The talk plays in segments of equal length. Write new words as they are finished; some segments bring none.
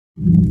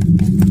Welcome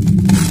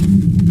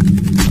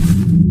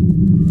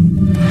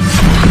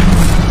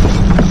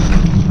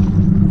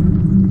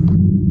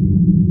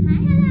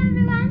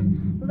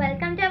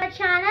to our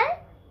channel,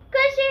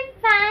 Kushi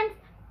Fans.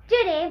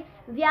 Today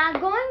we are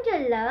going to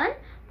learn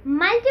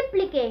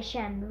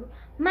multiplication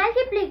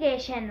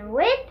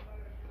with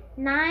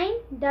 9,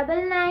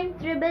 99,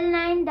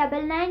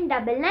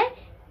 999,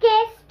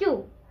 case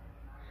 2.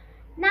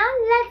 Now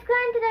let's go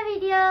into the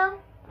video.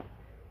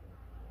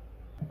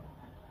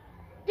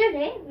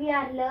 Today we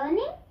are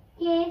learning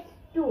case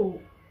 2.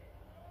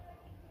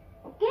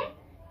 Okay,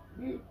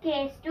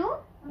 case 2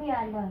 we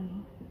are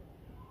learning.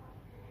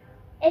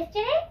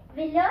 Yesterday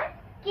we learned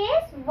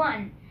case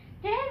 1.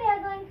 Today we are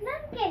going to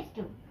learn case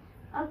 2.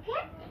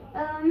 Okay.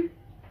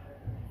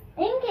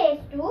 In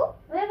case 2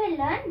 we will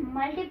learn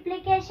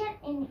multiplication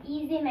in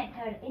easy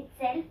method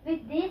itself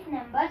with these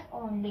numbers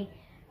only.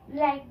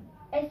 Like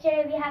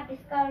yesterday we have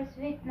discussed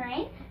with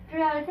 9.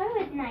 Today also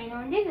with 9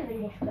 only we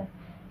will discuss.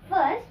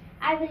 First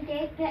I will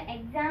take the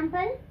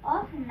example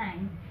of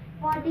 9.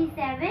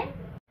 47.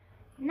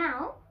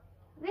 Now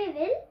we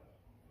will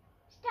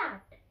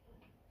start.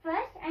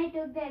 First, I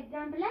took the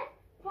example as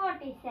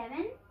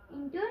 47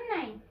 into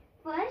 9.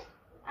 First,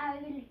 I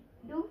will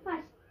do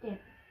first step.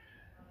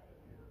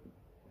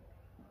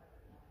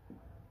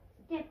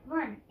 Step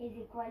 1 is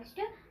equals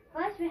to,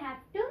 first we have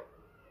to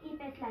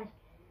keep a slash.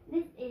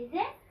 This is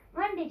a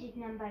 1 digit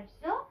number.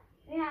 So,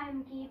 I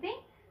am keeping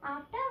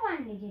after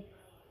 1 digit.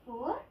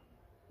 4,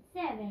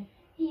 7.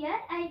 Here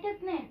I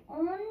took 9.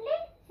 Only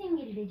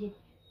single digit.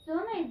 So,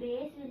 my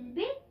base will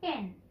be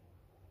 10.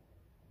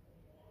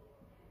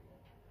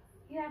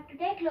 You have to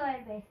take lower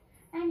base,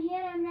 and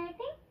here I am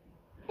writing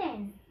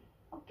 10.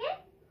 Okay.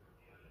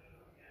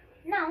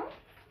 Now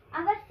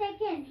our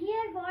second,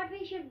 here what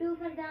we should do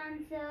for the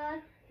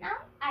answer. Now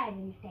I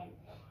will tell.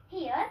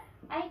 Here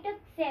I took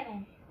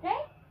 7,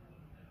 right?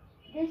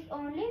 This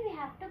only we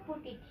have to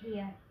put it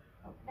here.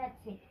 Oh,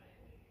 that's it.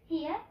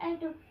 Here I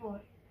took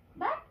 4,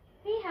 but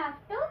we have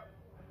to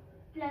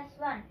plus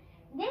 1.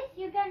 This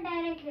you can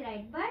directly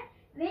write, but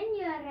when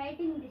you are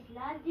writing this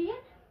last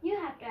digit, you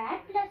have to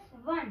add plus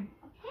 1.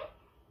 Okay.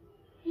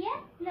 Here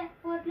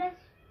 4 plus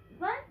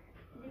 1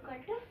 is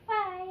equal to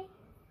 5.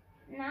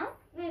 Now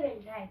we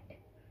will write.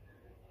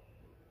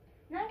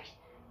 Next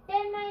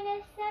 10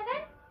 minus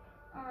 7,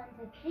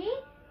 answer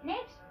 3.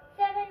 Next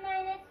 7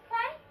 minus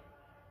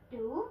 5,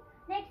 2.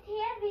 Next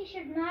here we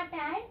should not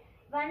add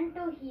 1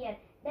 to here.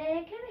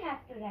 Directly we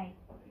have to write.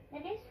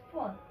 That is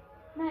 4.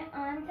 My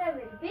answer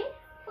will be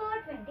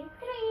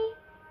 423.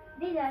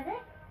 These are the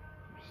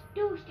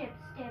 2 steps.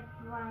 Step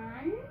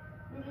 1.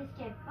 This is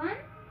step 1.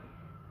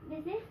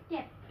 This is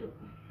step 2.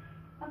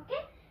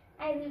 Okay.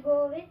 I will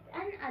go with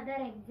another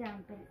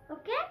example.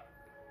 Okay.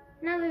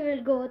 Now we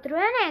will go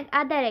through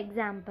another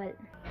example.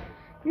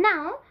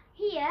 Now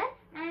here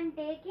I am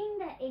taking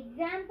the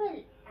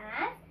example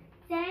as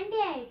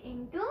 78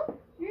 into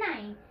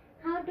 9.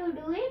 How to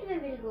do it? We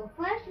will go.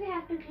 First we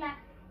have to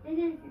this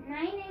is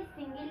 9 is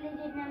single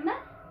digit number.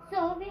 So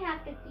we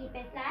have to keep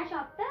a slash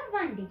after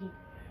 1 digit.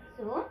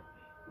 So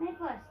my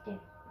first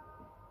step.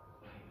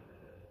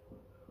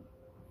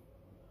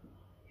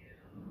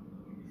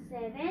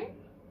 7,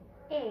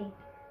 8.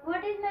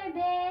 What is my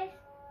base?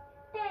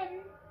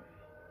 10.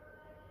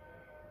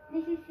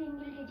 This is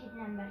single digit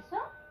number. So,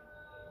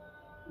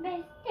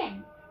 base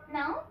 10.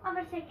 Now,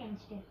 our second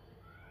step.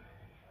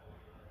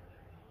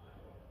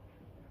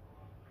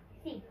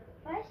 See,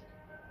 first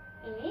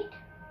 8.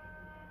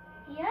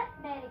 Here,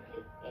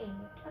 directly 8.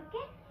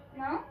 Okay.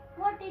 Now,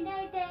 what did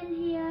I tell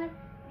here?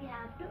 We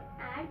have to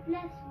add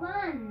plus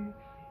 1.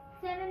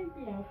 7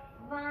 plus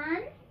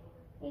 1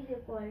 is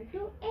equal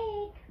to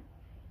 8.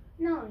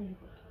 Now we will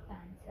put the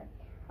answer.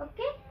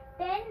 Okay.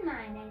 10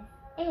 minus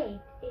 8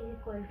 is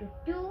equal to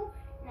 2.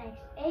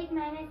 Next 8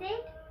 minus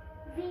 8,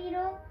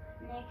 0.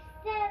 Next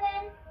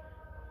 7.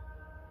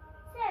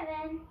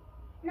 7.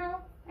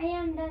 Now I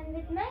am done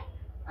with my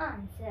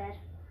answer.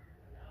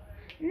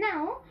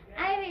 Now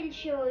I will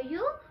show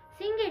you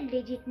single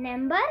digit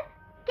number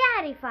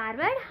carry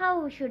forward.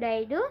 How should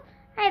I do?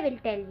 I will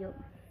tell you.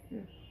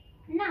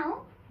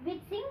 Now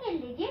with single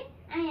digit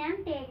I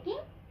am taking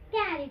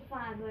carry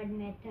forward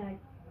method.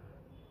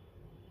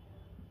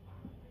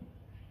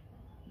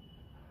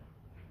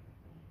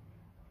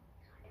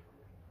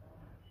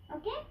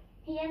 Okay,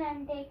 here I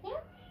am taking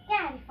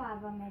carry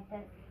forward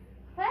method.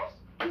 First,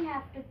 we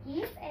have to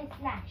keep a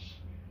slash.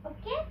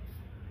 Okay,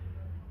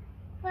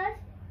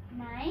 first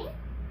 9,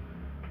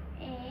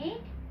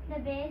 8, the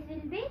base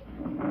will be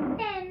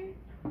 10.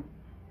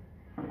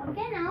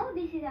 Okay, now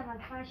this is our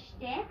first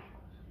step.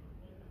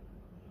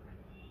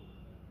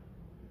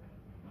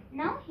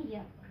 Now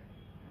here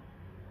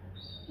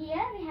we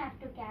have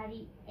to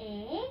carry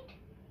 8.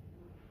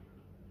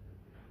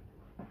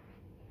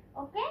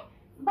 Okay,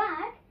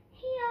 but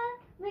here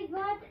we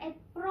got a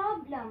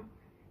problem.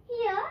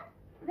 Here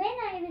when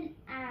I will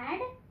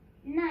add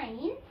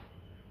 9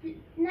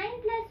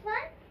 plus 1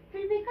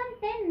 will become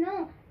 10.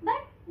 No,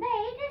 but the 8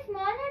 is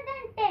smaller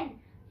than 10.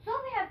 So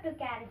we have to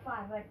carry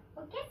forward.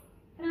 Okay,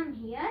 from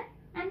here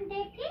I am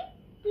taking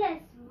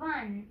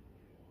 1.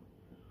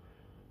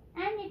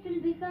 And it will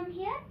become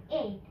here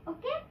 8.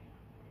 Okay?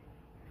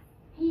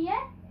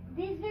 Here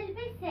this will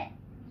be plus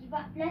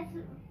 1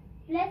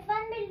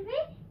 will be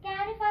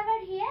carry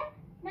forward here.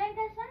 9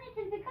 plus 1 it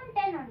will become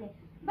 10 only.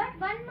 But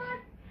one more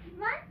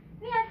 1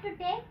 we have to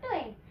take to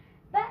 8.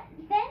 But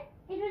then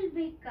it will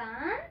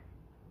become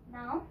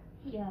now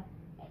here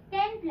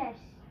 10 plus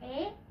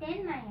 8,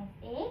 10 minus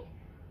 8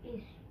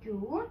 is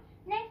 2.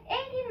 Next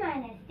 18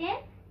 minus 10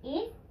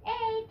 is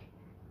 8.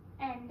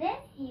 And then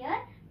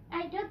here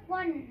I took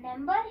one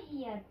number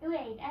here to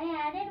 8. I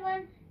added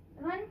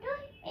one to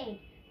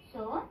 8.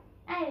 So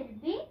I will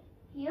be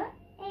here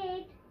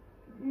 8.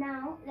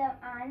 Now the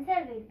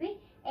answer will be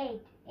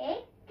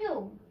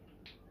 882.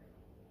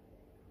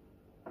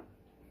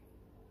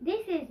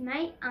 This is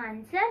my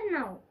answer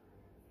now.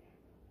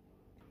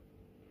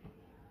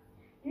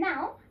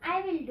 Now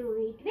I will do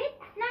it with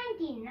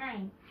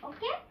 99.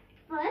 Okay?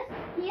 First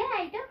here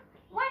I took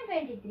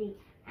 123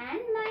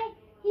 and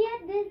here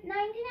this 99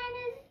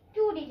 is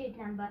 2-digit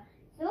number.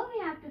 So we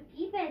have to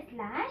keep a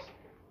slash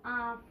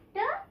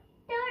after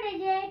 2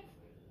 digits.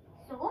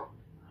 So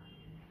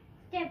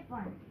step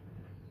 1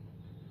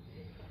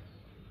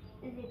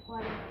 is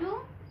equal to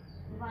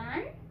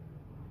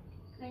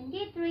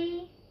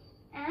 123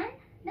 and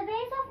the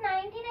base of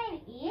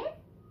 99 is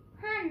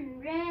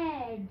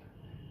 100.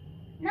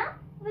 Now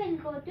we'll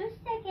go to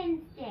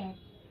second step.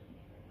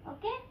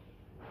 Okay?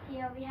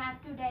 Here we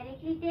have to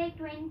directly take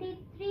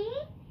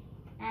 23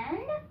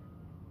 and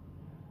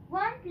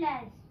 1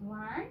 plus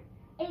 1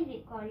 is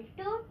equal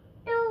to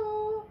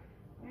 2.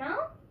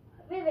 Now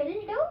we will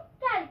do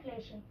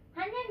calculation.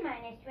 100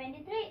 minus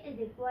 23 is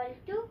equal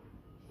to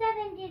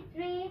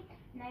 73.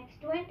 Next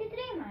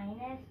 23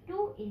 minus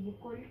 2 is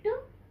equal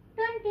to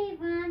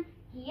 21.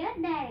 Here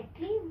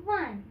directly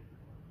 1.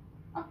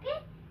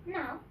 Okay?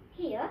 Now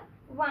here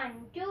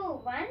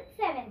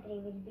 12173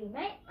 will be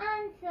my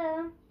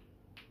answer.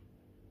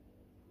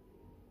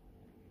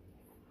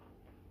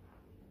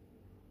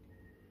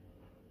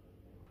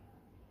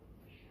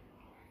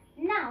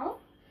 Now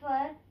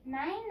for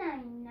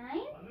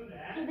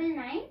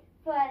 999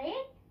 for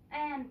it I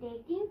am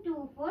taking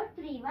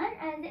 2431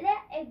 as an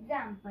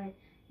example.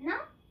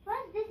 Now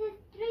first this is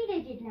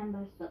 3-digit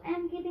number, so I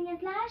am keeping a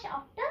slash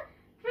after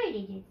 3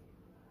 digits.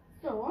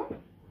 So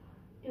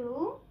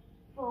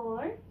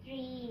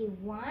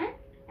 2431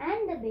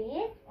 and the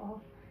base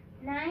of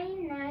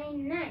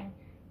 999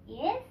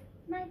 is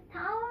my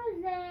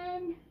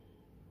 1000.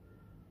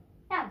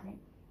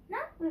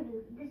 Now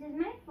this is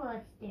my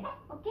first step.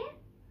 Okay?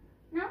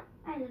 Now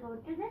I will go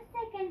to the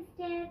second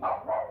step.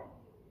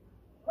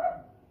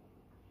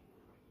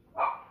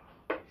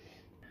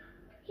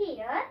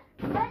 Here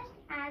first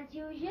as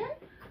usual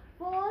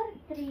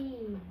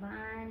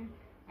 431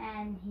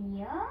 and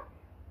here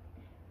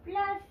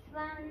plus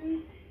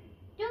 1,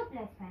 2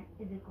 plus 1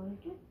 is equal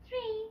to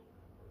 3.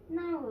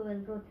 Now we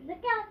will go to the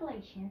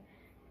calculation.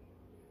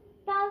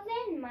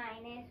 1000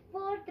 minus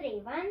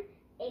 431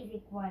 is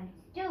equal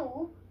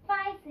to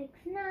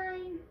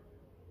 569.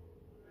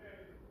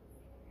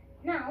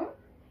 Now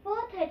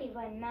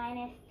 431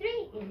 minus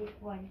 3 is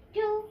equal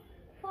to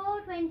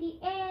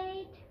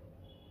 428.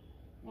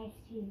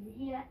 Next is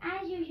here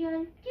as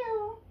usual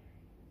 2.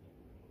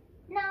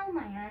 Now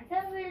my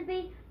answer will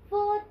be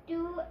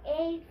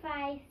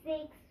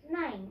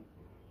 428569.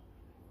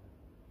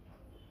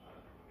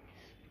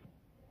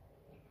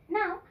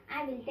 Now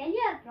I will tell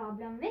you a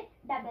problem with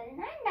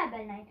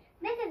 9999.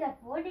 This is a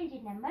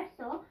 4-digit number,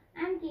 so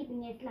I am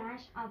keeping a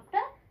slash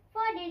after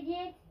 4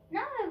 digits.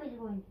 Now I will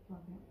go into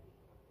problem.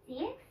 6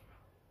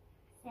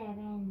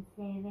 7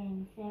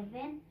 7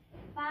 7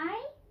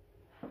 5.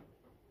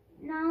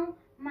 Now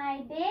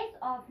my base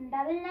of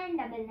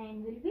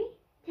 9999 will be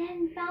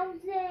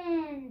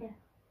 10,000.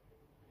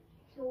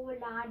 So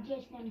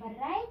largest number,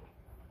 right?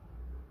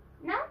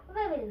 Now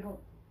we will go.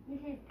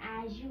 This is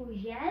as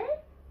usual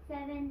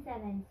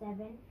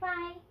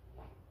 7775.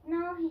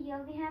 Now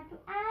here we have to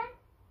add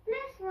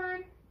plus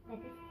 1, that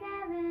is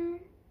 7.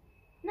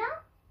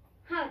 Now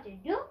how to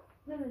do?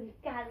 We will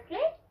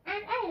calculate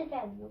and I will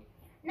tell you.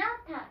 Now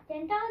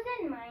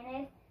 10,000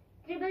 minus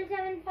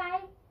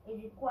 7775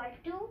 is equal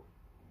to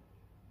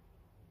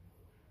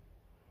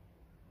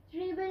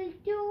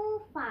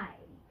 3225.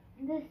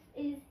 This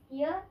is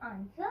here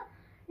answer.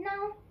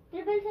 Now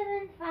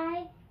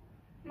 7775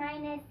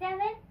 minus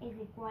 7 is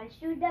equal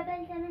to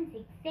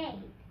 7768.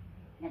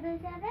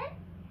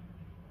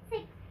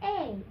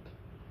 7768.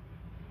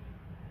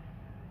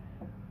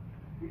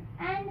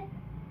 And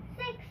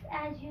 6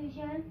 as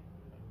usual.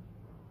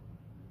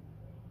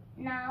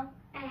 Now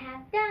I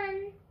have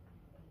done.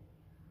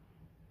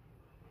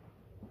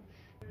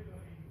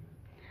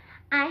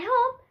 I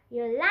hope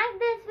you like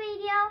this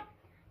video.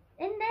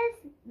 In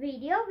this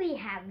video we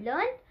have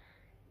learned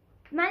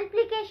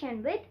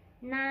multiplication with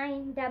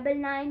 9,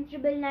 99,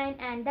 999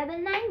 and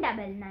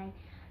 9999.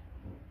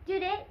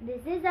 Today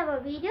this is our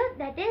video,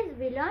 that is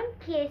we learned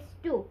case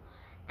 2.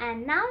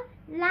 And now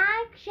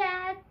like,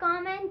 share,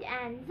 comment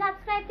and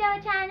subscribe to our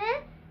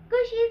channel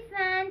Kushi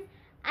Fans.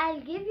 I'll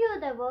give you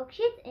the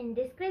worksheets in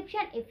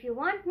description. If you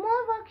want more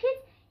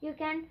worksheets, you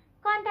can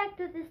contact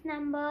to this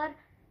number.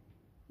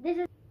 This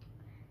is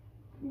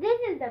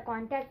the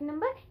contact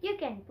number. You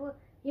can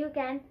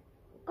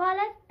call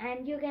us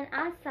and you can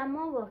ask some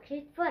more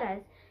worksheets for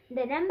us.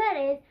 The number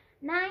is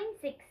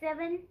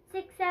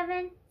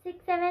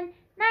 9676767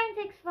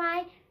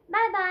 965.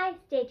 Bye bye.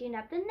 Stay tuned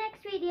up to the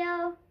next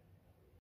video.